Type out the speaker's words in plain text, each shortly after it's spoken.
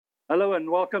Hello and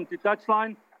welcome to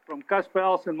Touchline from Casper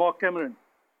Els and Mark Cameron.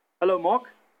 Hello, Mark.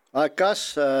 Hi,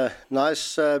 Cas.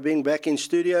 Nice being back in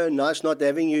studio. Nice not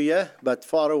having you here, but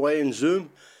far away in Zoom.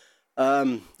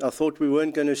 I thought we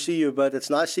weren't going to see you, but it's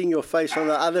nice seeing your face on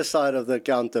the other side of the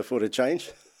counter for a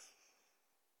change.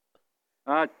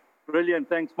 Brilliant.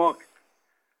 Thanks, Mark.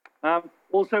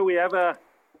 Also, we have a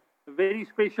very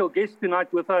special guest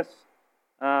tonight with us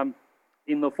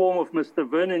in the form of Mr.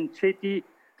 Vernon Chetty.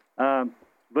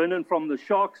 Vernon from the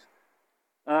Sharks.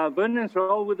 Vernon's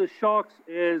role with the Sharks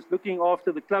is looking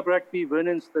after the club rugby.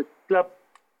 Vernon's the club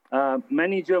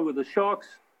manager with the Sharks.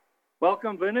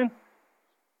 Welcome, Vernon.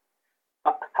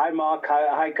 Hi, Mark.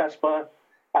 Hi, Casper.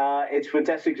 It's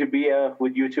fantastic to be here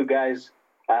with you two guys,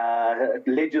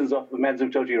 legends of the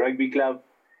Amanzimtoti Rugby Club,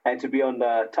 and to be on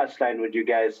the touchline with you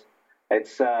guys.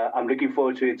 I'm looking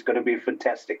forward to it. It's going to be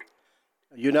fantastic.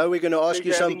 You know, we're going to ask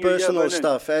you some personal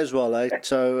stuff as well, eh?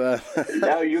 So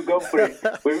now you go for it.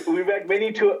 We've had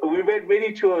many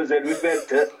tours, and we've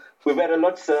had a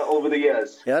lot over the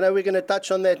years. Yeah, no, we're going to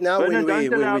touch on that now when we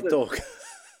talk.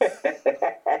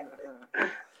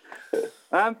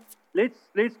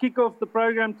 Let's kick off the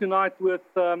program tonight with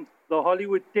the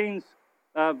Hollywood Tens.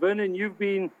 Vernon, you've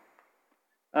been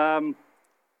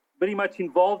very much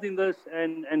involved in this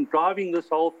and driving this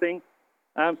whole thing.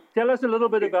 Tell us a little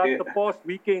bit about the past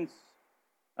weekend's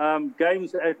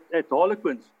games at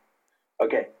Harlequins.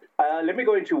 Okay, let me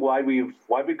go into why we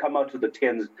come out to the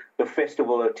Tens, the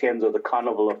Festival of Tens or the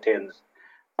Carnival of Tens.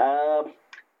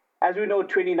 As we know,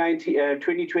 2020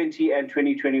 and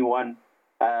 2021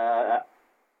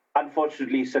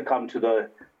 unfortunately succumbed to the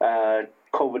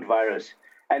COVID virus,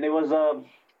 and there was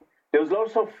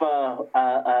lots of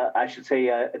I should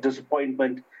say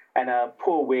disappointment and a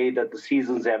poor way that the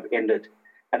seasons have ended.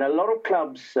 And a lot of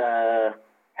clubs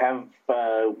have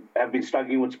been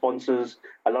struggling with sponsors.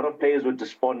 A lot of players were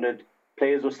despondent.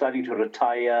 Players were starting to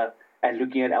retire and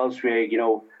looking at elsewhere. You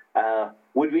know,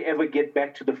 would we ever get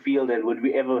back to the field, and would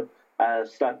we ever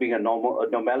start being a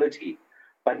normality?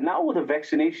 But now with the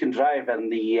vaccination drive and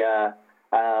the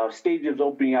stadiums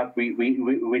opening up,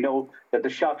 we know that the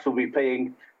Sharks will be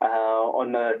playing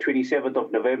on the 27th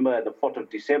of November and the 4th of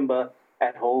December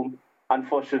at home.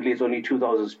 Unfortunately, it's only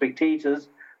 2,000 spectators,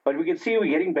 but we can see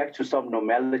we're getting back to some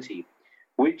normality,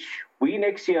 which we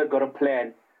next year got a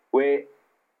plan where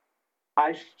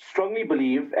I strongly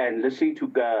believe, and listening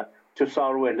to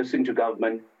SARU and listening to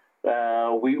government,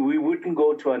 we wouldn't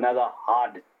go to another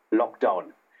hard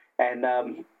lockdown.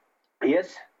 And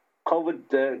yes,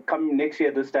 COVID coming next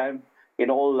year this time, in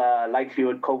all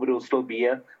likelihood, COVID will still be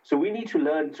here. So we need to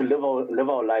learn to live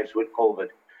our lives with COVID.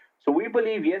 So we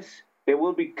believe, yes, there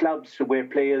will be clubs where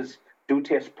players do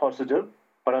test positive,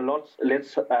 but I'm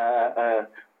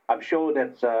sure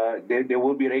that there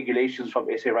will be regulations from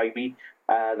SA Rugby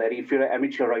that if you're an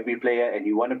amateur rugby player and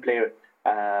you want to play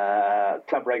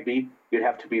club rugby, you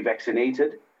have to be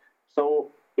vaccinated.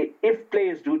 So if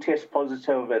players do test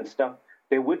positive and stuff,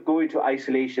 they would go into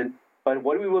isolation. But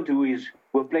what we will do is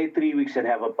we'll play 3 weeks and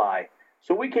have a bye.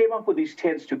 So we came up with these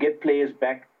tents to get players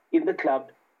back in the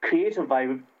club, create a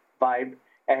vibe,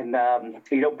 and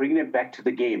bring them back to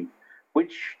the game,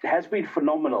 which has been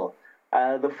phenomenal.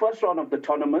 The first round of the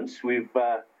tournaments, we've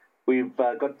got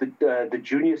the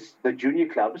junior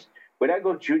clubs. When I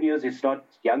go juniors, it's not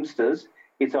youngsters;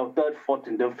 it's our third, fourth,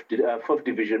 and fifth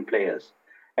division players.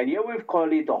 And here we've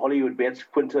called it the Hollywood Bets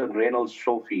Quinton Reynolds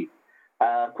Trophy.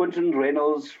 Quinton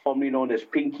Reynolds, formerly known as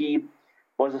Pinky,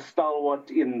 was a stalwart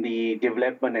in the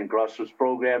development and grassroots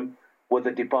program with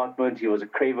the department. He was a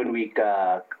Craven Week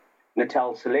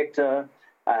Natal selector.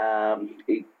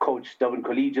 He coached Durban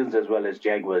Collegians as well as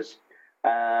Jaguars.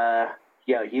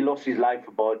 He lost his life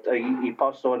he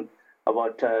passed on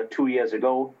about 2 years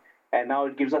ago, and now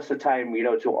it gives us the time,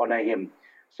 to honor him.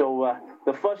 So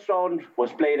the first round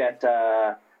was played at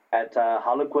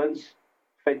Harlequins.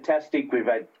 Fantastic. We've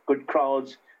had good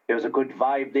crowds. There was a good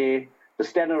vibe there. The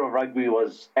standard of rugby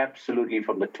was absolutely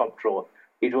from the top drawer.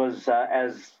 It was,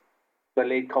 as the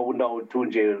late Kawunda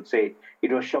Tunje would say,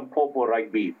 it was Shampopo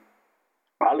rugby.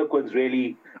 Harlequins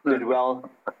really did well.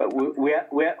 We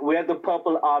had the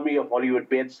purple army of Hollywood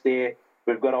Bets there.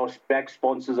 We've got our back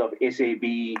sponsors of SAB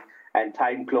and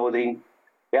Time Clothing.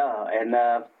 Yeah, and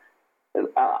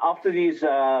after the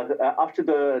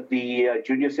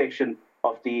junior section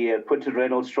of the Quinton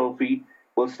Reynolds Trophy,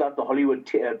 we'll start the Hollywood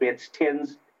Bets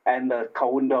 10s and the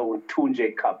Kawunda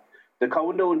Tunje Cup. The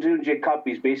Kawunda Tunje Cup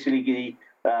is basically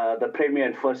the Premier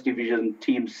and First Division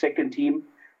team's second team,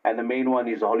 and the main one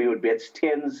is Hollywood Bets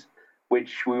 10s,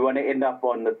 which we want to end up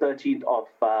on the 13th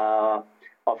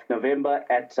of November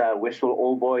at Westville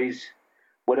All Boys,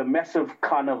 with a massive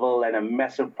carnival and a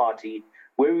massive party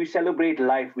where we celebrate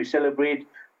life, we celebrate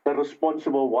the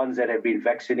responsible ones that have been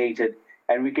vaccinated,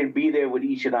 and we can be there with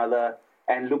each other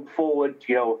and look forward,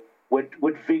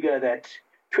 with vigor that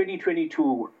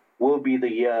 2022 will be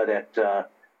the year that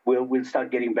we'll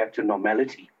start getting back to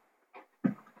normality.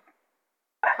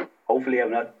 Hopefully,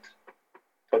 I'm not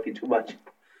talking too much.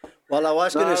 Well, I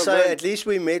was going to say, at least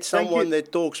we met someone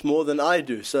that talks more than I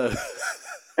do, so...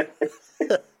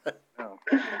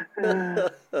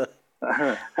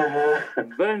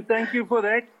 Vern, thank you for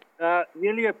that.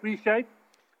 Really appreciate.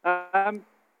 How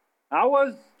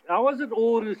was it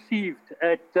all received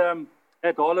at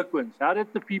Harlequins? How did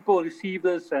the people receive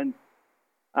this, and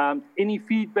any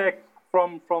feedback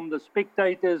from the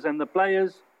spectators and the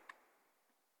players?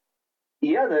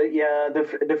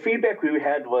 The feedback we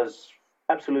had was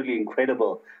absolutely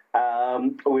incredible.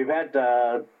 We've had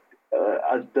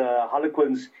the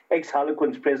Harlequins,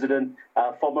 ex-Harlequins president,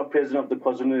 former president of the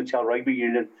KwaZulu-Natal Rugby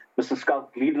Union, Mr.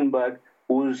 Schalk Liedenberg,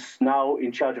 who's now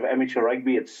in charge of amateur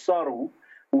rugby at SARU,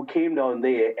 who came down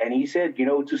there, and he said,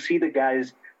 to see the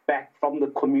guys back from the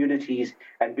communities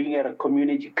and being at a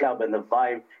community club and the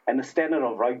vibe and the standard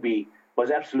of rugby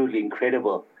was absolutely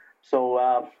incredible. So,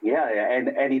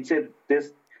 and he said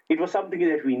it was something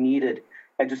that we needed,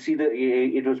 and to see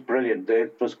it was brilliant.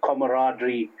 It was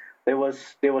camaraderie. There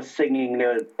was singing.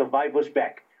 The vibe was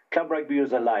back. Club rugby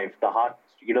was alive. The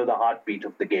heartbeat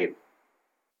of the game.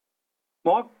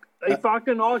 Mark, if I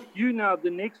can ask you now,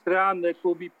 the next round that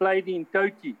will be played in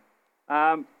Toti,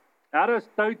 how does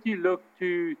Toti look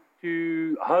to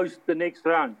host the next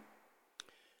round?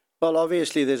 Well,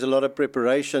 obviously, there's a lot of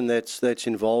preparation that's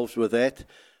involved with that.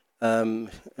 And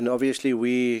obviously,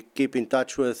 we keep in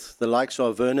touch with the likes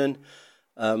of Vernon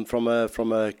from a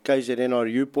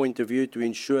KZNRU point of view to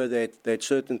ensure that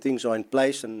certain things are in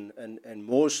place and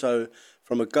more so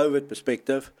from a COVID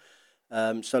perspective.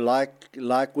 So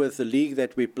like with the league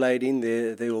that we played in,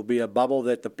 there will be a bubble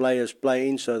that the players play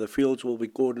in, so the fields will be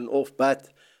cordoned off, but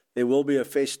there will be a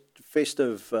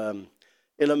festive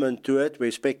element to it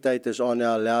where spectators are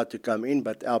now allowed to come in,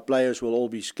 but our players will all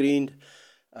be screened.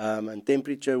 And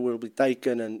temperature will be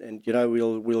taken, and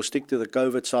we'll stick to the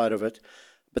COVID side of it.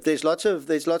 But there's lots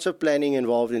of planning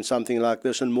involved in something like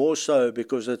this, and more so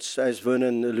because it's, as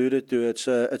Vernon alluded to, it's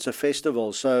a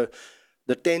festival. So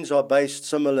the 10s are based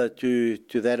similar to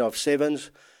that of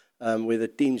 7s, where the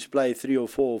teams play 3 or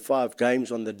 4 or 5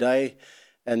 games on the day,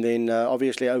 and then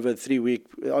obviously over a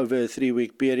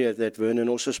 3-week period that Vernon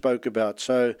also spoke about.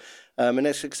 So and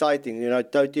that's exciting.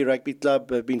 Toti Rugby Club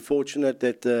have been fortunate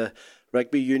that the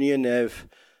Rugby Union have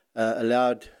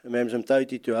allowed Imams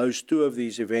Mtoti to host 2 of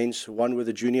these events, one with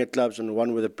the junior clubs and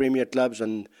one with the premier clubs,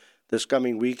 and this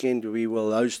coming weekend we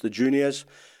will host the juniors.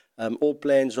 All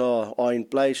plans are in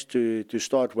place to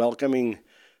start welcoming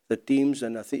the teams,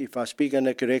 and I think if I speak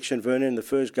under correction, Vernon, the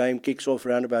first game kicks off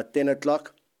around about 10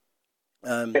 o'clock.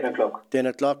 10 o'clock. 10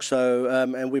 o'clock. So,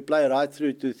 and we play right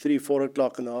through to 3-4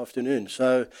 o'clock in the afternoon.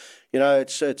 So,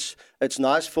 it's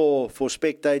nice for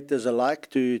spectators alike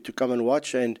to come and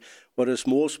watch. And what is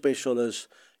more special is,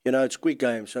 it's quick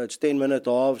games. So it's 10-minute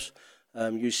halves.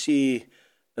 You see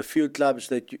a few clubs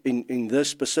that in this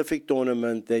specific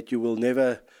tournament that you will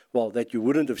never, that you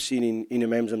wouldn't have seen in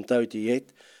Imams Mtoti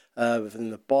yet. In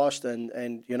the past, and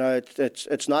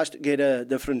it's nice to get a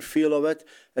different feel of it.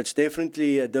 It's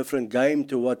definitely a different game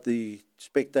to what the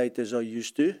spectators are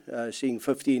used to, seeing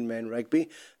 15-man rugby.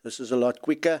 This is a lot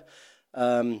quicker.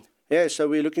 So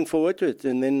we're looking forward to it.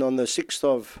 And then on the 6th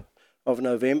of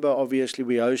November, obviously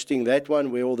we're hosting that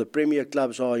one where all the premier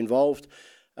clubs are involved.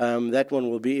 That one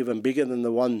will be even bigger than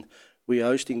the one we're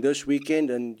hosting this weekend.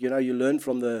 And you learn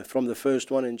from the first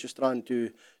one and just trying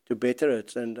to better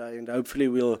it, and hopefully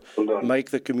we'll make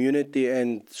the community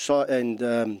and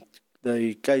the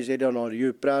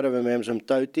KZNRU proud of Imams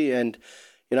Mtoti. And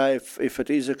if it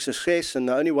is a success, and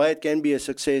the only way it can be a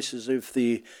success is if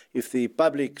the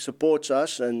public supports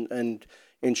us and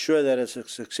ensure that it's a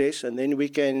success, and then we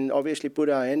can obviously put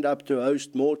our hand up to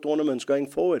host more tournaments going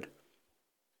forward.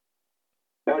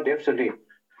 No, definitely.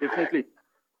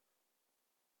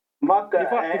 Mark,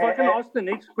 if I can ask the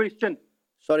next question.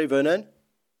 Sorry, Vernon.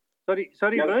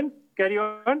 Sorry, Vern, carry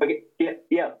on. Okay,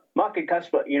 yeah. Mark and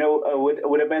Casper,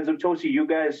 with Imams Mtoti, you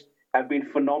guys have been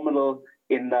phenomenal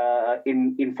in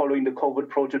following the COVID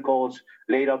protocols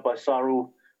laid out by SARU.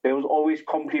 There was always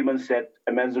compliments that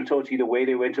Imams Mtoti, the way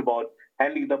they went about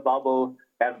handling the bubble,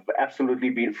 have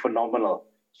absolutely been phenomenal.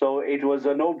 So it was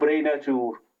a no-brainer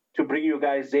to bring you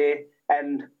guys there,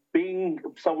 and being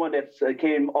someone that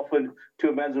came often to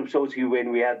Imams Mtoti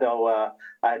when we had our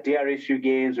DRSU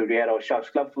games, when we had our Sharks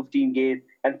Club 15 games,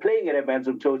 and playing at Imams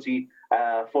Mtoti,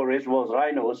 for Reservoirs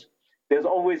Rhinos, there's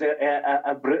always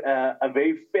a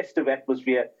very festive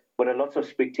atmosphere with a lot of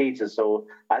spectators. So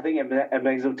I think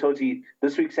Amanzimtoti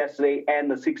this week, Saturday, and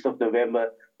the 6th of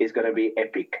November is going to be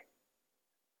epic.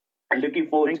 And looking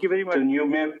forward to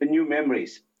new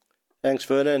memories. Thanks,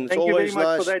 Vernon. Thank you very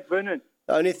much for that, Vernon.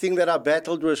 The only thing that I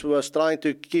battled was trying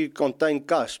to contain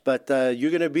Cas, but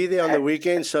you're going to be there on the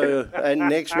weekend, and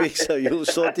next week, so you'll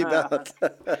sort him out.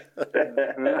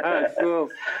 Cool.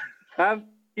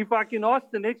 If I can ask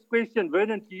the next question,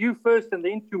 Vernon, to you first, and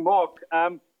then to Mark.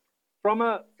 From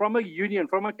a union,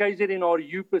 from a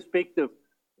KZNRU perspective,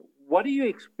 what do you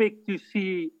expect to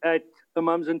see at the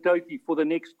Amanzimtoti for the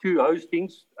next two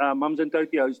hostings,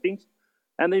 Amanzimtoti hostings?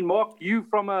 And then, Mark, you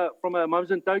from a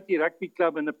Amanzimtoti Rugby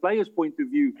Club and a player's point of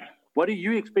view, what do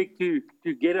you expect to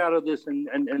get out of this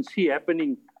and see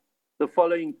happening the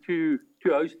following two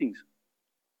hostings?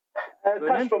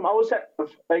 From our side,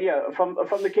 from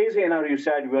the KZNRU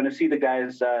side, we want to see the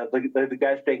guys, the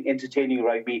guys playing entertaining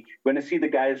rugby. We want to see the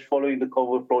guys following the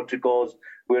COVID protocols.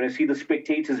 We want to see the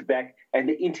spectators back and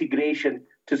the integration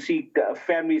to see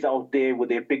families out there with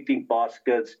their picnic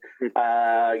baskets.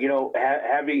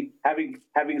 Having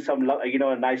some,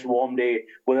 a nice warm day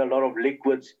with a lot of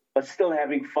liquids, but still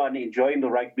having fun, enjoying the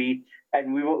rugby.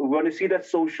 And we want to see that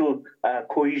social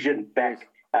cohesion back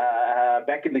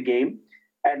in the game.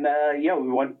 And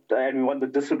we want the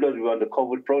discipline, we want the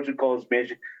COVID protocols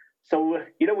measured. So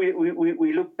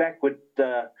we look back with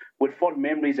fond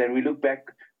memories, and we look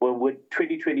back with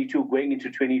 2022 going into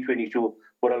 2022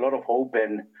 with a lot of hope,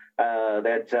 and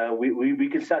that we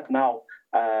can start now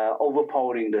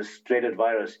overpowering this dreaded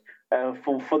virus.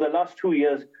 For the last 2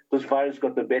 years, this virus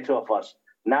got the better of us.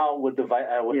 Now with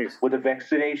the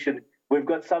vaccination, we've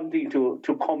got something to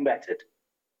combat it.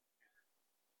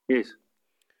 Yes.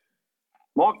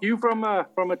 Mark, you from a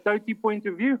Toti point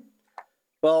of view?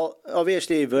 Well,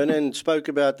 obviously, Vernon spoke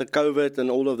about the COVID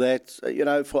and all of that.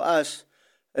 For us,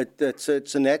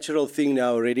 it's a natural thing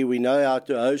now already. We know how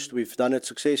to host. We've done it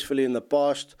successfully in the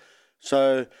past.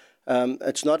 So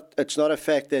it's not a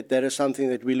fact that is something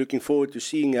that we're looking forward to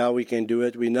seeing how we can do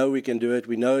it. We know we can do it.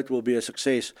 We know it will be a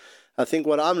success. I think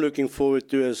what I'm looking forward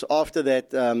to is after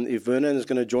that, if Vernon is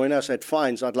going to join us at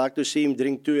Fines, I'd like to see him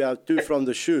drink two from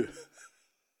the shoe.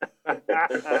 No,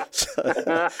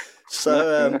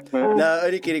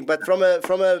 only kidding. But from a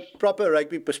proper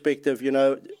rugby perspective,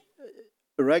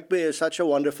 rugby is such a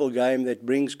wonderful game that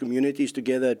brings communities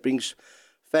together. It brings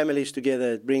families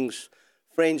together. It brings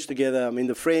friends together. I mean,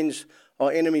 the friends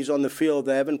are enemies on the field.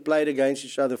 They haven't played against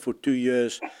each other for 2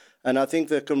 years, and I think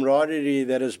the camaraderie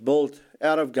that is built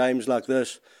out of games like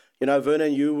this.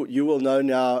 Vernon, you will know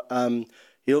now.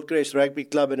 Hillcrest Rugby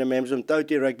Club and the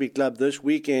Amanzimtoti Rugby Club this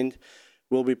weekend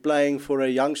will be playing for a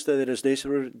youngster that is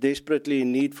desperately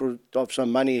in need of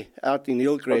some money out in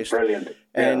Hillcrest. Oh, brilliant.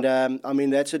 And,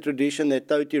 that's a tradition that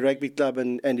Toti Rugby Club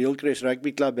and Hillcrest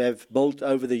Rugby Club have built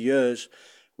over the years,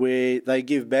 where they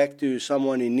give back to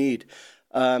someone in need.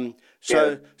 So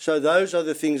those are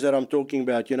the things that I'm talking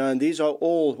about, and these are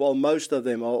all, most of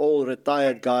them are all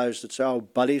retired guys. It's our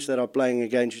buddies that are playing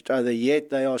against each other, yet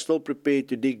they are still prepared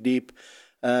to dig deep.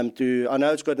 I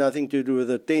know it's got nothing to do with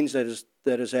the tens that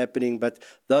is happening, but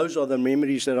those are the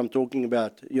memories that I'm talking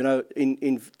about.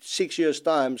 In 6 years'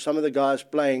 time, some of the guys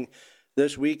playing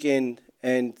this weekend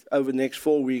and over the next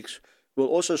 4 weeks will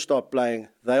also stop playing.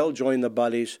 They'll join the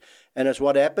buddies. And it's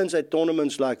what happens at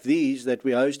tournaments like these that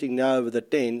we're hosting now over the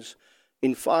tens,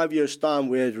 in 5 years' time,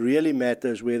 where it really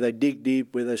matters, where they dig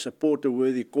deep, where they support a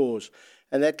worthy cause.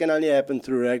 And that can only happen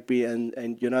through rugby, and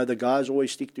the guys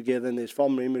always stick together, and there's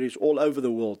fond memories all over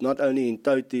the world, not only in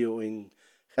Toti or in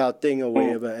Gauteng or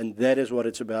wherever, and that is what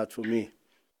it's about for me.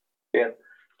 Yeah.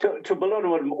 To build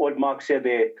on what Mark said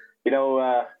there,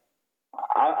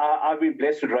 I've been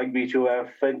blessed with rugby to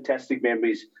have fantastic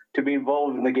memories, to be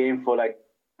involved in the game for,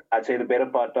 I'd say the better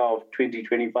part of 20,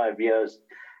 25 years.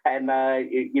 And,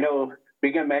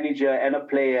 being a manager and a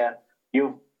player,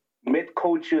 you've met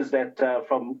coaches that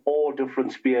from all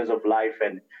different spheres of life,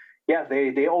 and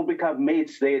they all become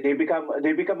mates. They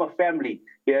become a family.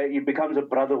 Yeah, it becomes a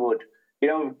brotherhood.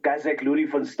 Guys like Louis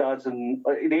van Staats, and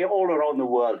they're all around the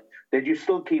world that you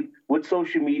still keep, with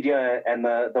social media and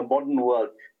the modern world,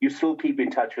 you still keep in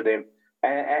touch with them,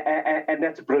 and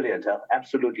that's brilliant.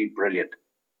 Absolutely brilliant.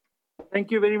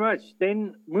 Thank you very much.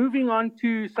 Then moving on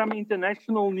to some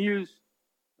international news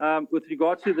with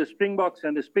regards to the Springboks,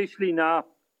 and especially now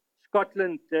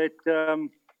Scotland, that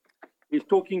is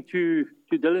talking to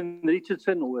Dylan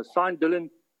Richardson, or signed Dylan.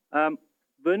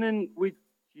 Vernon, would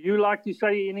you like to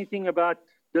say anything about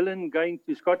Dylan going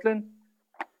to Scotland?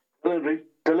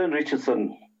 Dylan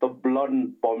Richardson, the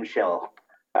blonde bombshell.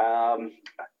 Dylan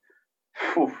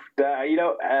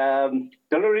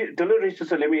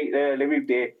Richardson, let me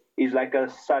is like a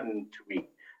son to me.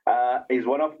 He's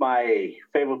one of my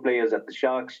favorite players at the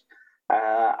Sharks.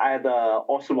 I had the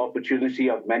awesome opportunity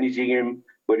of managing him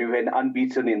when we went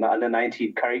unbeaten in the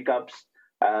under-19 Currie Cups.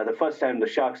 The first time the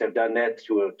Sharks have done that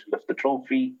to lift the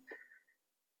trophy.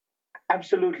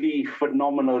 Absolutely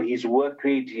phenomenal. His work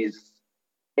rate is.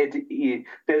 There's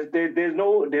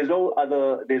no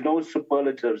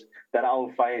superlatives that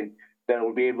I'll find that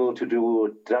will be able to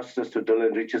do justice to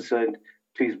Dylan Richardson,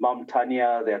 to his mom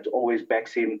Tanya that always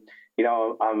backs him. You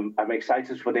know, I'm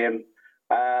excited for them.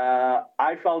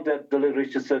 I felt that Dylan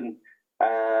Richardson,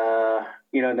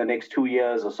 in the next 2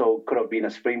 years or so, could have been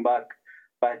a Springbok,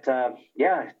 but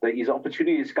his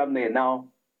opportunities come there now,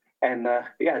 and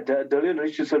Dylan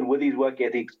Richardson with his work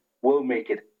ethics will make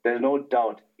it. There's no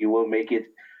doubt he will make it.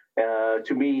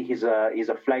 To me, he's a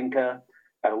flanker.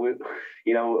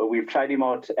 We've tried him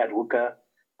out at hooker,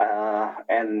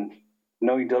 and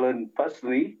knowing Dylan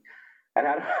personally, and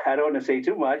I don't want to say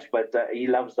too much, but he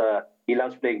loves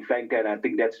playing flanker, and I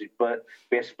think that's his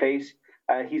best place.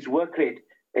 His work rate.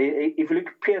 If you look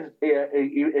at Pierre,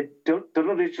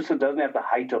 Dylan Richardson doesn't have the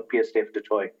height of Pierre-Steph du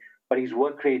Toit, but his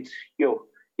work rate,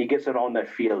 he gets around that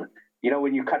field.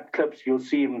 When you cut clips, you'll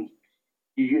see him.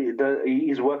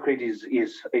 His work rate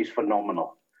is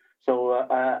phenomenal. So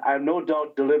I have no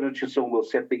doubt Dylan Richardson will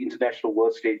set the international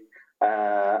world stage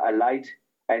alight.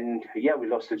 And we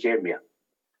lost the gem here.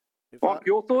 Mark,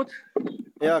 your thoughts?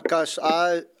 Yeah, Kas,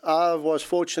 I was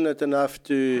fortunate enough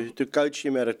to coach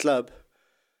him at a club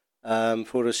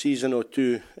for a season or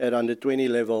two at under 20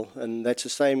 level, and that's the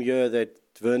same year that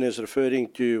Werner's referring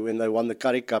to when they won the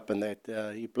Currie Cup, and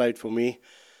that he played for me.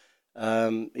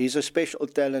 He's a special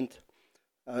talent.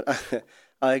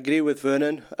 I agree with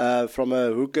Vernon from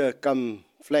a hooker come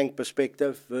flank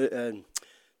perspective.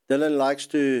 Dylan likes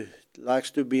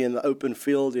to be in the open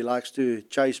field. He likes to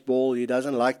chase ball. He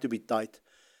doesn't like to be tight.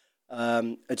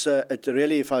 It's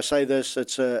really, if I say this,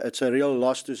 it's a real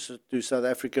loss to South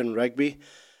African rugby.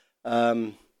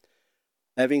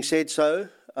 Having said so,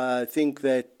 I think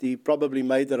that he probably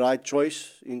made the right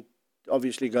choice in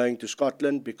obviously going to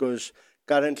Scotland, because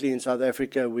currently in South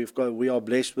Africa we are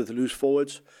blessed with loose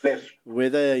forwards. Yes.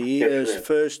 Whether he is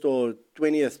first or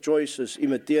 20th choice is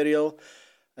immaterial.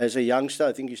 As a youngster,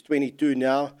 I think he's 22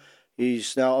 now.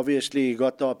 He's now obviously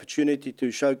got the opportunity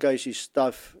to showcase his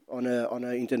stuff on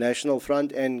an international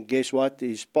front, and guess what?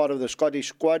 He's part of the Scottish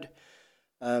squad.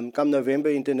 Come November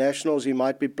internationals, he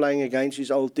might be playing against his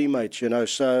old teammates,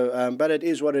 So, but it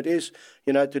is what it is.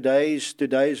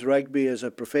 Today's rugby is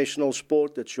a professional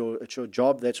sport. It's your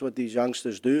job. That's what these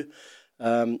youngsters do.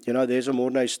 There's a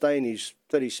Morné Steyn. He's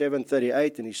 37,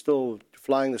 38, and he's still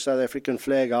flying the South African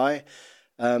flag high.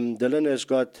 Dylan has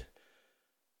got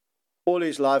all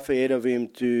his life ahead of him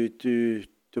to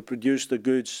produce the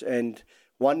goods. And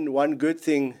one good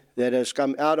thing that has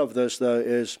come out of this, though,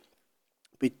 is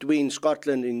between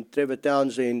Scotland and Trevor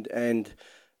Townsend and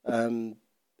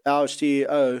our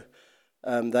CEO,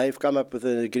 they've come up with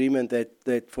an agreement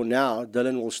that for now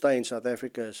Dylan will stay in South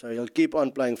Africa. So he'll keep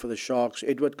on playing for the Sharks.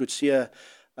 Edward Coetzee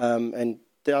and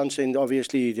Townsend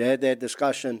obviously had that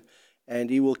discussion, and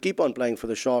he will keep on playing for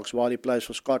the Sharks while he plays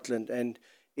for Scotland. And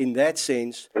in that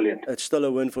sense, brilliant. It's still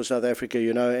a win for South Africa,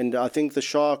 And I think the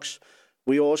Sharks,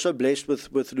 we are also blessed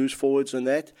with loose forwards and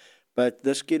that. But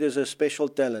this kid is a special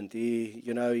talent. We're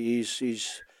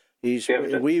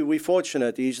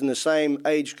fortunate. He's in the same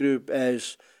age group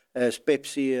as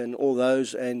Pepsi and all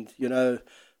those, and the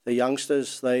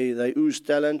youngsters they ooze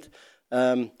talent.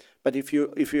 But if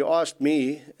you asked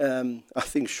me, I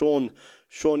think Sean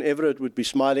Everett would be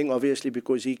smiling, obviously,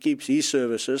 because he keeps his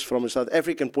services. From a South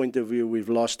African point of view, we've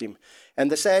lost him. And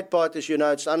the sad part is,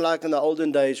 it's unlike in the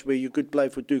olden days where you could play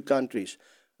for two countries.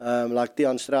 Like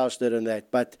Tiaan Strauss did and that,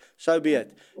 but so be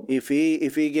it. If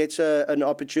he gets an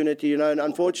opportunity, and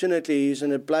unfortunately he's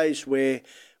in a place where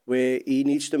he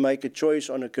needs to make a choice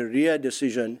on a career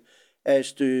decision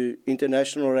as to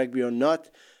international rugby or not.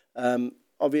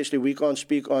 Obviously, we can't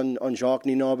speak on Jacques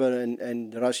Nienaber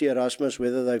and Rassie Erasmus,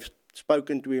 whether they've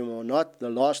spoken to him or not.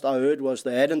 The last I heard was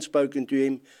they hadn't spoken to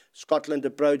him. Scotland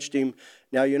approached him.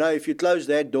 Now, if you close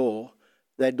that door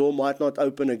might not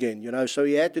open again, So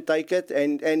he had to take it,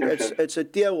 and it's a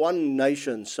tier 1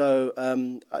 nation. So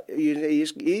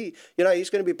he's going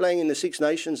to be playing in the Six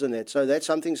Nations and that. So that's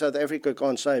something South Africa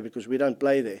can't say because we don't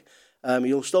play there.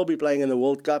 He'll still be playing in the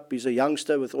World Cup. He's a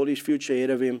youngster with all his future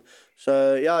ahead of him.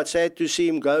 So it's sad to see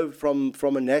him go from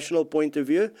a national point of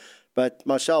view. But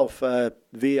myself, I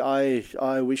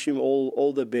wish him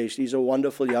all the best. He's a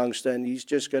wonderful youngster, and he's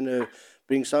just going to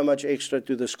brings so much extra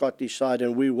to the Scottish side,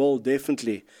 and we will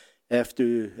definitely have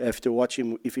to watch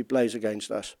him if he plays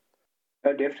against us.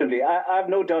 Definitely. I have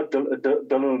no doubt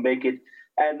Dylan will make it.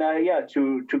 And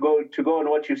to go on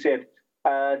what you said,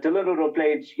 Dylan will play,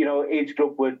 age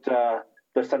group with the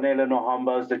Sanela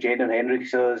Nohambas, the Jaden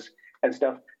Hendrickses and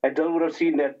stuff. And Dylan would have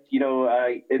seen that,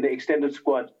 in the extended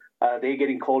squad, they're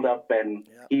getting called up and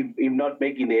him not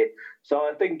making it. So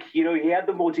I think, he had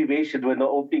the motivation when the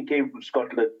opening came from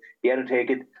Scotland. He had to take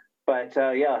it. But,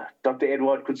 Dr.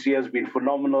 Edward Coetzee has been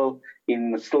phenomenal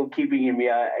in still keeping him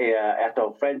here at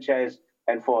our franchise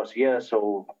and for us here.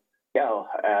 So,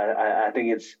 I think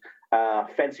it's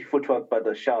fancy footwork by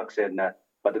the Sharks and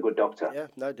by the good doctor. Yeah,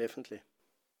 no, definitely.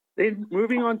 Then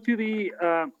moving on to the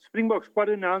Springbok squad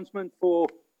announcement for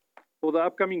the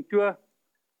upcoming tour.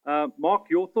 Mark,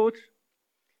 your thoughts?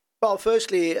 Well,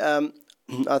 firstly,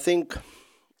 I think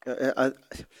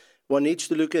one needs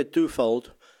to look at twofold.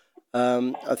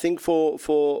 I think for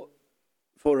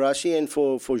Rassie and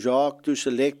for Jacques to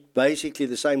select basically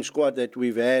the same squad that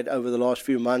we've had over the last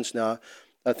few months now,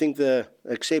 I think the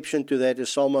exception to that is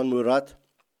Salman Murat.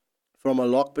 From a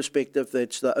lock perspective,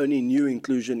 that's the only new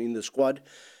inclusion in the squad.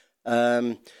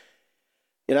 As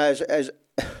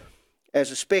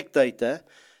a spectator,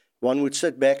 one would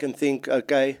sit back and think,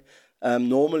 okay,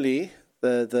 normally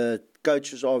the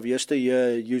coaches of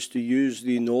yesteryear used to use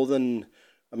the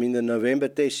November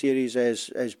Test Series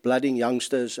as blooding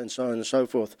youngsters and so on and so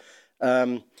forth.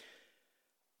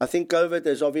 I think COVID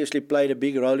has obviously played a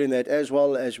big role in that, as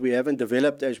well as we haven't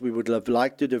developed as we would have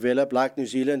liked to develop, like New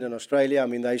Zealand and Australia. I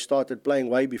mean, they started playing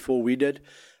way before we did.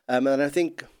 And I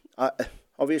think,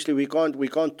 obviously, we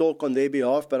can't talk on their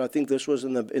behalf, but I think this was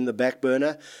in the back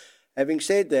burner. Having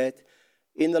said that,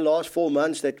 in the last 4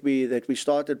 months that we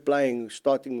started playing,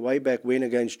 starting way back when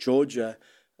against Georgia,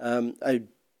 a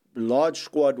large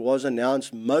squad was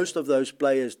announced. Most of those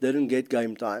players didn't get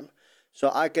game time. So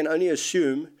I can only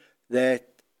assume that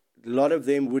a lot of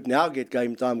them would now get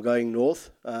game time going north,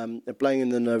 playing in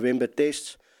the November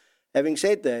tests. Having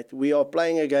said that, we are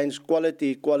playing against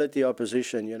quality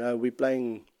opposition. We're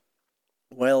playing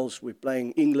Wales, we're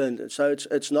playing England. So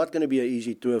it's not going to be an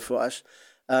easy tour for us.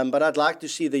 But I'd like to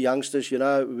see the youngsters.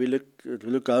 We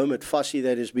look home at Fassi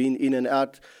that has been in and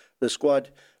out the squad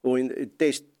or in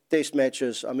test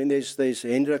matches. I mean, there's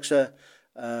Hendrickse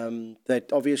that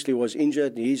obviously was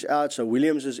injured. He's out, so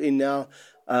Williams is in now.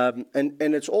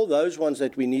 And it's all those ones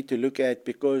that we need to look at,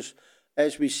 because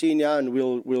as we see now, and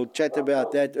we'll chat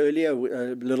about that earlier,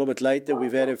 a little bit later,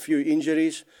 we've had a few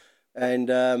injuries and,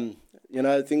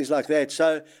 things like that.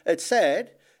 So it's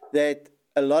sad that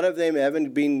a lot of them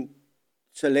haven't been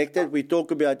selected. We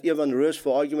talk about Evan Roos,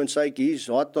 for argument's sake. He's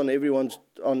hot on everyone's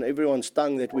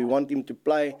tongue that we want him to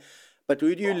play. But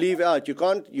who do you leave out? You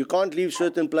can't leave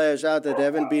certain players out that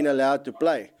haven't been allowed to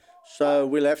play. So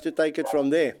we'll have to take it from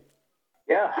there.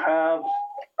 Yeah,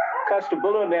 Castor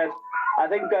Bull on that. I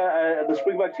think the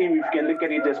Springbok team, if you can look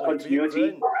at it as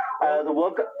continuity, the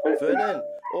World Cup. Vernon,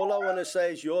 all I want to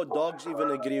say is your dogs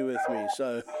even agree with me.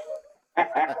 So.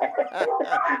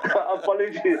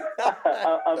 Apologies.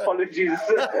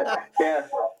 Yeah.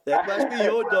 That must be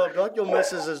your dog, not your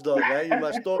missus's dog. Eh? You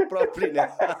must talk properly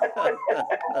now.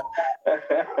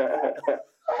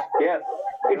 Yeah.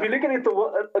 If you look at it,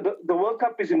 the World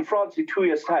Cup is in France in 2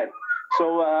 years' time. So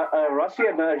Rassie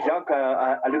and Jacques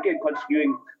are looking at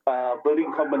continuing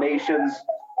building combinations.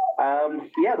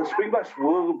 The Springboks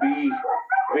will be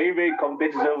very, very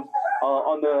competitive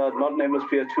on the Northern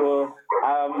Hemisphere tour.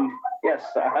 Yes,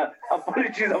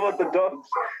 apologies about the dogs.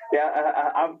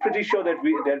 Yeah, I'm pretty sure that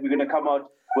we're going to come out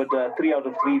with 3 out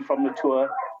of 3 from the tour.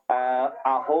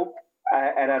 I hope,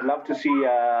 and I'd love to see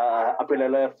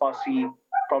Apelele Fassi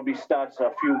probably start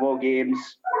a few more games.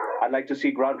 I'd like to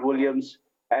see Grant Williams.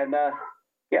 And,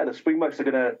 the Springboks are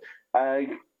going to...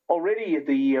 already at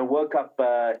the World Cup,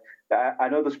 I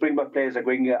know the Springbok players are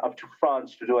going up to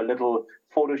France to do a little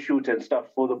photo shoot and stuff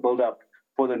for the build-up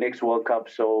for the next World Cup.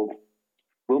 So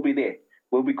we'll be there.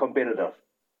 We'll be competitive.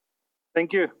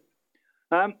 Thank you.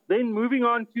 Then moving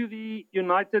on to the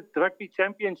United Rugby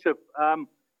Championship.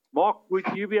 Mark, would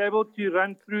you be able to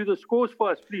run through the scores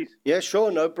for us, please? Yeah,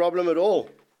 sure. No problem at all.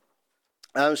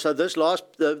 So this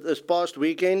past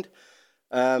weekend,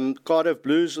 Cardiff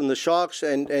Blues and the Sharks,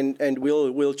 and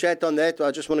we'll chat on that.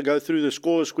 I just want to go through the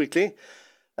scores quickly.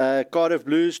 Cardiff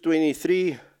Blues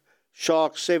 23,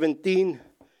 Sharks 17,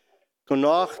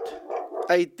 Connacht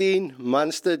 18,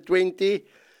 Munster 20,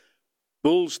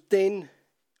 Bulls 10,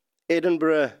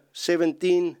 Edinburgh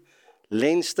 17,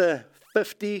 Leinster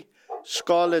 50,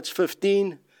 Scarlets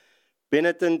 15,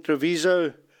 Benetton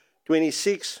Treviso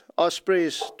 26,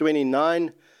 Ospreys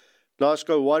 29,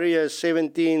 Glasgow Warriors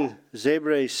 17,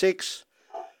 Zebra 6,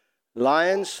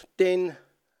 Lions 10,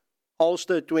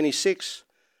 Ulster 26,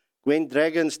 Gwent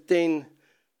Dragons 10,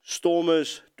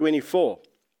 Stormers 24.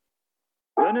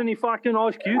 Vernon, if I can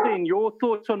ask you then, your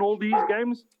thoughts on all these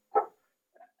games?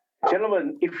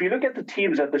 Gentlemen, if you look at the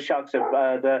teams that the Sharks have,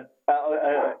 and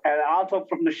I'll talk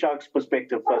from the Sharks'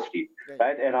 perspective firstly,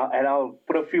 right? And I'll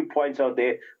put a few points out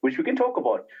there which we can talk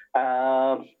about.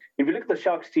 If you look at the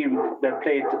Sharks team that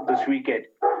played this weekend,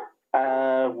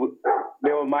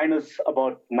 they were minus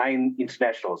about 9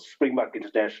 internationals, Springbok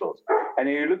internationals. And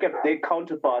if you look at their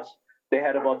counterparts, they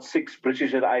had about 6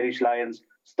 British and Irish Lions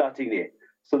starting there.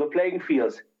 So the playing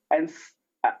fields, and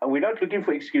we're not looking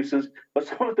for excuses, but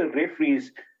some of the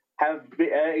referees have,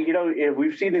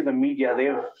 we've seen in the media, they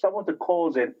have some of the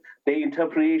calls and their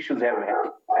interpretations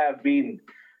have been,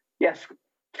 yes,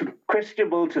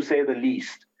 questionable to say the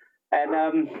least.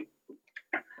 And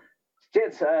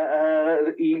yes,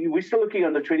 we're still looking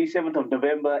on the 27th of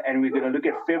November, and we're going to look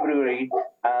at February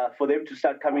for them to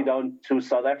start coming down to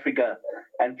South Africa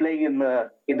and playing in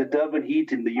the Durban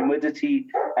heat, in the humidity,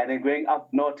 and then going up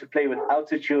north to play with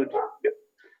altitude.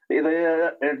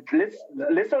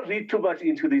 Let's not read too much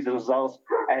into these results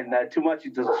and too much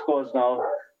into the scores now.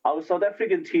 Our South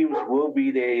African teams will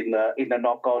be there in the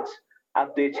knockouts,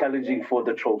 up there challenging for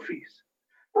the trophies.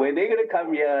 When they're going to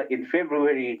come here in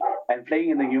February and playing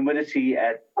in the humidity,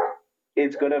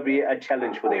 it's going to be a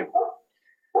challenge for them.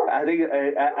 I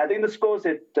think the scores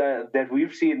that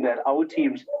we've seen that our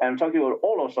teams, and I'm talking about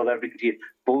all our South African teams,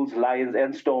 Bulls, Lions,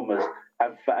 and Stormers,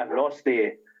 have lost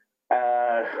there.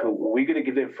 We're going to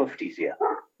give them 50s here.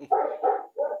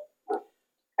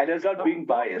 And it's not being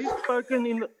biased. We've spoken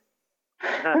in the...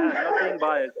 not being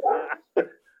biased.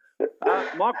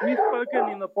 Mark, we've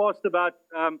spoken in the past about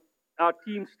our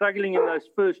team struggling in those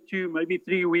first 2, maybe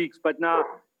 3 weeks, but now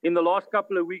in the last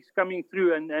couple of weeks coming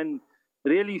through and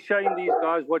really showing these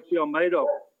guys what we are made of.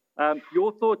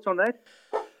 Your thoughts on that?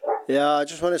 Yeah, I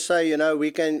just want to say,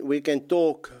 we can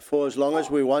talk for as long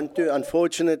as we want to.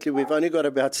 Unfortunately, we've only got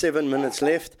about 7 minutes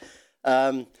left.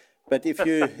 But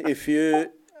if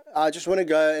you, I just want to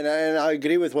go, and I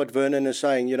agree with what Vernon is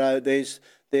saying.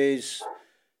 There's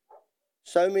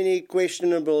so many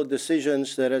questionable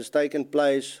decisions that has taken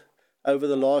place over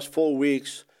the last 4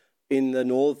 weeks in the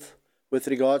North with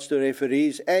regards to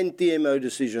referees and TMO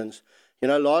decisions.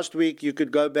 Last week you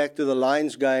could go back to the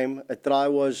Lions game. A try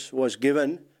was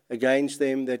given against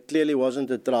them that clearly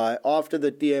wasn't a try after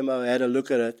the TMO had a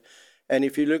look at it. And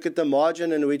if you look at the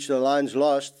margin in which the Lions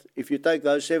lost, if you take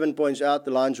those 7 points out, the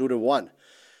Lions would have won.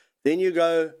 Then you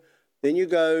go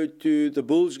to the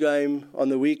Bulls game on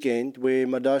the weekend where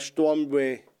Madash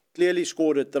Twombe clearly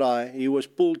scored a try. He was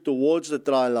pulled towards the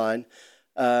try line.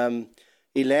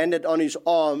 He landed on his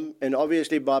arm, and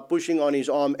obviously by pushing on his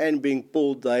arm and being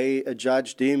pulled, they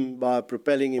adjudged him by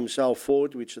propelling himself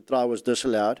forward, which the try was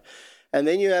disallowed. And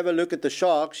then you have a look at the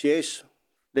Sharks. Yes,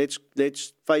 let's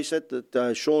face it,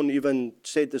 that Sean even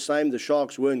said the same. The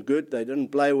Sharks weren't good. They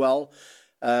didn't play well.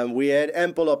 We had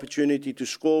ample opportunity to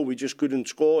score. We just couldn't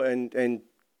score, and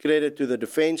credit to the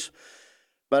defense.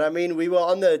 But, I mean, we were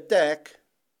on the attack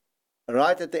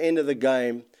right at the end of the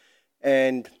game,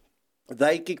 and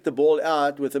they kicked the ball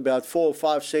out with about 4 or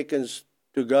 5 seconds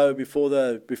to go before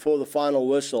the final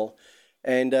whistle.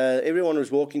 And everyone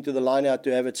was walking to the line out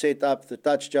to have it set up. The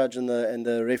touch judge and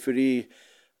the referee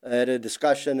had a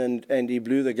discussion, and he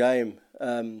blew the game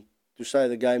to say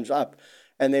the game's up.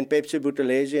 And then Pepsi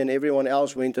Buthelezi and everyone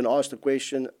else went and asked a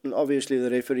question. And obviously the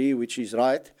referee, which is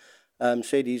right,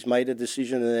 said he's made a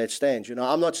decision and that stands.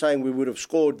 I'm not saying we would have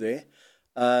scored there.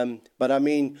 But, I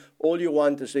mean, all you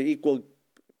want is an equal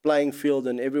playing field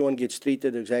and everyone gets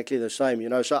treated exactly the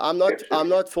same. So I'm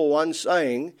not for one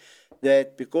saying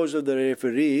that because of the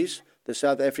referees, the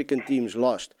South African teams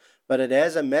lost. But it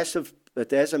has a massive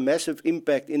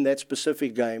impact in that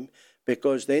specific game,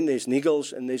 because then there's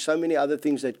niggles and there's so many other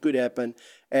things that could happen.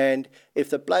 And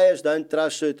if the players don't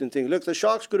trust certain things, look, the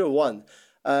Sharks could have won.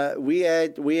 We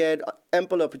had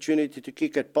ample opportunity to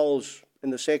kick at poles in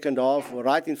the second half.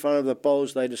 Right in front of the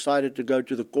poles, they decided to go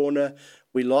to the corner.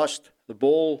 We lost the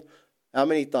ball how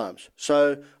many times?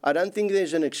 So I don't think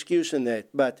there's an excuse in that.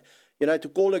 But to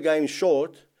call a game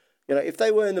short, if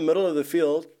they were in the middle of the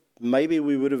field, maybe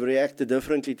we would have reacted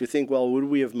differently to think, well, would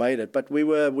we have made it? But we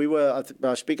were.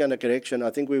 I speak under correction.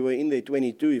 I think we were in their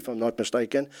 22, if I'm not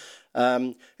mistaken,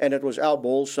 and it was our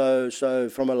ball. So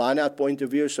from a line-out point of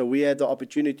view, so we had the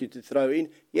opportunity to throw in.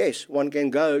 Yes, one can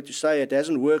go to say it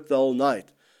hasn't worked the whole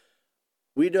night.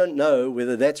 We don't know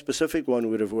whether that specific one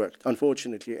would have worked,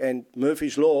 unfortunately. And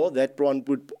Murphy's Law, that one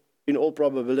would, in all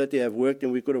probability, have worked,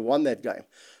 and we could have won that game.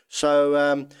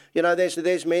 So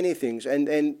there's many things, and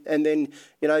then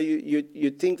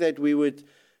you'd think that we would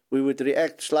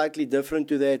react slightly different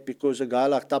to that because a guy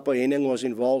like Tapo Henning was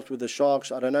involved with the Sharks.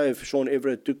 I don't know if Sean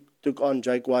Everett took on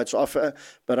Jake White's offer,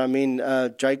 but I mean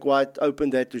Jake White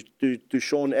opened that to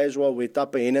Sean as well, where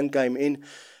Tapo Henning came in.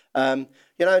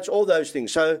 It's all those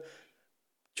things. So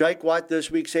Jake White this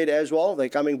week said as well, they're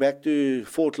coming back to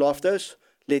Fort Loftus.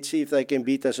 Let's see if they can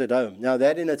beat us at home. Now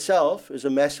that in itself is a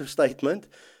massive statement.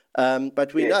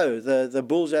 But we know the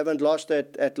Bulls haven't lost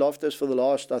at Loftus for the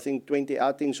last, I think, 20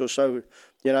 outings or so.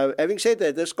 Having said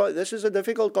that, this is a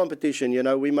difficult competition.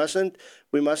 We mustn't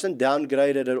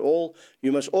downgrade it at all.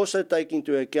 You must also take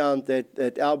into account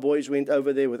that our boys went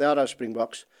over there without our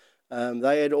Springboks.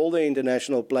 They had all the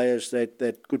international players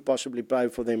that could possibly play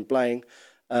for them playing.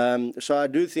 So I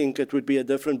do think it would be a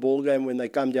different ball game when they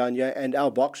come down here and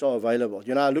our Boks are available.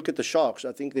 I look at the Sharks.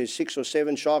 I think there's 6 or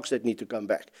 7 Sharks that need to come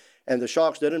back. And the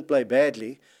Sharks didn't play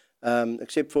badly,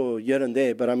 except for here and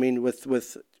there. But I mean,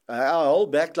 with our whole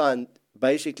backline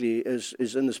basically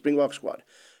is in the Springbok squad,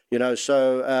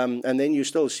 So and then you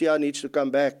still Sia needs to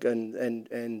come back, and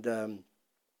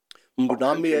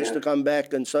Mbonambi has to come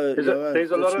back, and so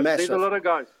there's a lot of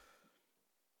guys.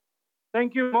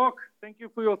 Thank you, Mark. Thank you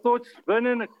for your thoughts,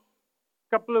 Vernon. A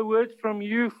couple of words from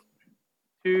you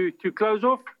to close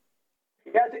off.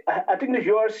 Yeah, I think the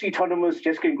URC tournaments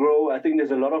just can grow. I think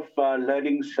there's a lot of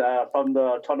learnings from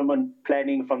the tournament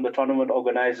planning, from the tournament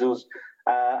organizers.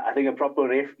 I think a proper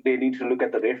they need to look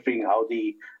at the refereeing, how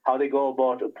they go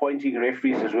about appointing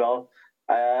referees as well.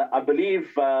 I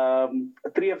believe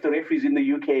 3 of the referees in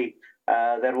the UK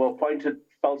that were appointed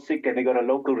fell sick and they got a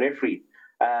local referee.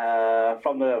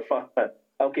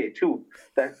 2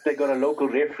 that they got a local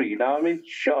referee. Now, I mean,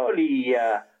 surely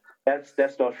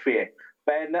that's not fair.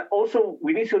 And also,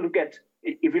 we need to look at,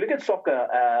 if you look at soccer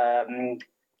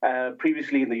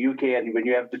previously in the UK, and when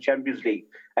you have the Champions League,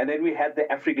 and then we had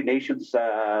the African Nations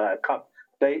Cup,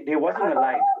 there wasn't a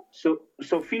line. So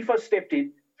FIFA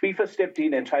stepped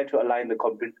in and tried to align the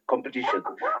competition.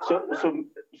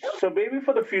 So maybe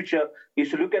for the future, you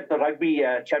should look at the Rugby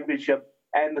Championship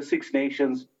and the Six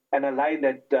Nations and align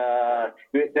that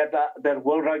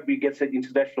World Rugby gets an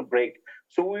international break.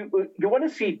 So you want to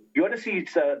see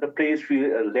the players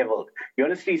feel leveled. You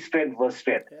want to see strength versus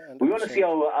strength. Yeah, we want to see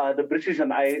our the British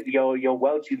and your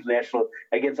Welsh international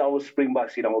against our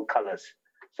Springboks in our colours.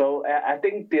 So I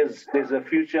think there's a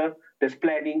future, there's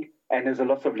planning, and there's a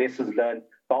lot of lessons learned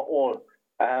by all.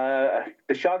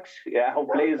 The Sharks, our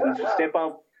players need to step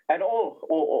up, and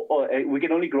we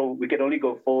can only grow. We can only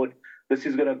go forward. This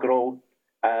is going to grow.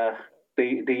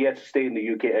 The year to stay in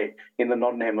the UK, in the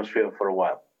Northern Hemisphere for a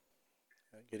while.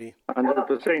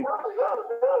 100%.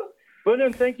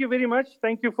 Vernon, thank you very much.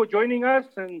 Thank you for joining us,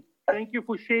 and thank you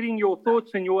for sharing your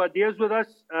thoughts and your ideas with us.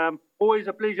 Always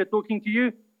a pleasure talking to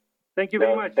you. Thank you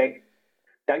very much.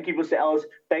 Thank you, Mr. Els.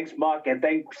 Thanks, Mark, and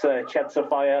thanks, Chat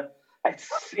Sapphire.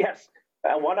 Yes.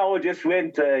 1 hour just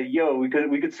went.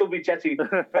 We could still be chatting.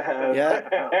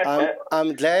 Yeah,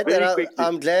 I'm glad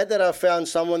that I found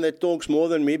someone that talks more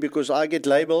than me because I get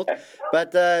labelled.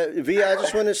 But V, I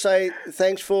just want to say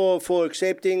thanks for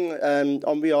accepting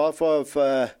on behalf of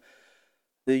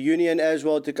the union as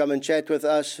well to come and chat with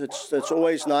us. It's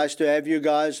always nice to have you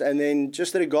guys. And then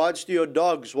just regards to your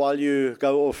dogs while you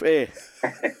go off air.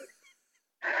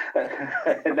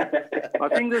 I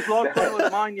think this last one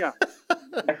was mine, yeah.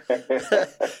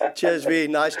 Cheers, V.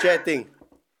 Nice chatting.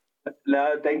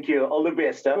 No, thank you. All the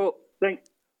best. Huh? Cool.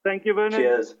 Thank you, Vernon.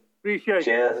 Cheers. Appreciate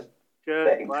it. Cheers.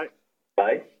 Thanks. Bye.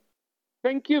 Bye.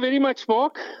 Thank you very much,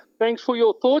 Mark. Thanks for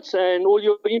your thoughts and all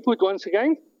your input once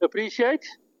again. Appreciate.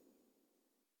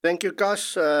 Thank you,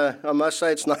 Gus. I must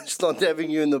say it's nice not having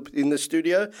you in the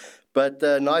studio, but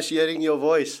nice hearing your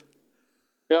voice.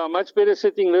 Yeah, much better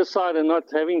sitting this side and not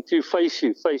having to face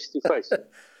you face to face.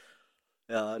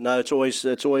 Yeah, no, it's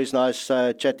always nice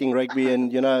chatting rugby,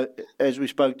 and as we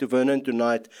spoke to Vernon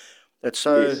tonight, it's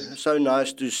so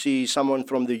nice to see someone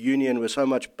from the union with so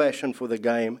much passion for the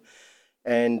game,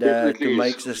 and to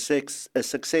make a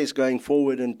success going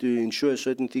forward and to ensure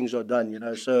certain things are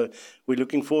done. So we're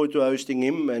looking forward to hosting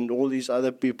him and all these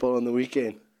other people on the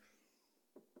weekend.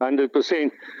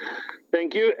 100%.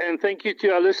 Thank you, and thank you to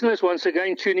our listeners once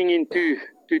again tuning in to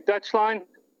Touchline,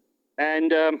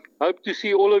 and hope to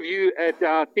see all of you at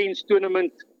our 10th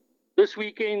tournament this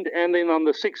weekend, and then on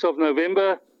the 6th of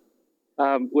November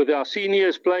with our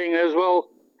seniors playing as well.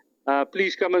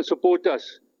 Please come and support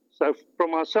us. So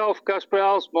from myself, Casper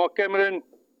Els, Mark Cameron,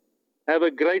 have a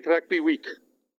great rugby week.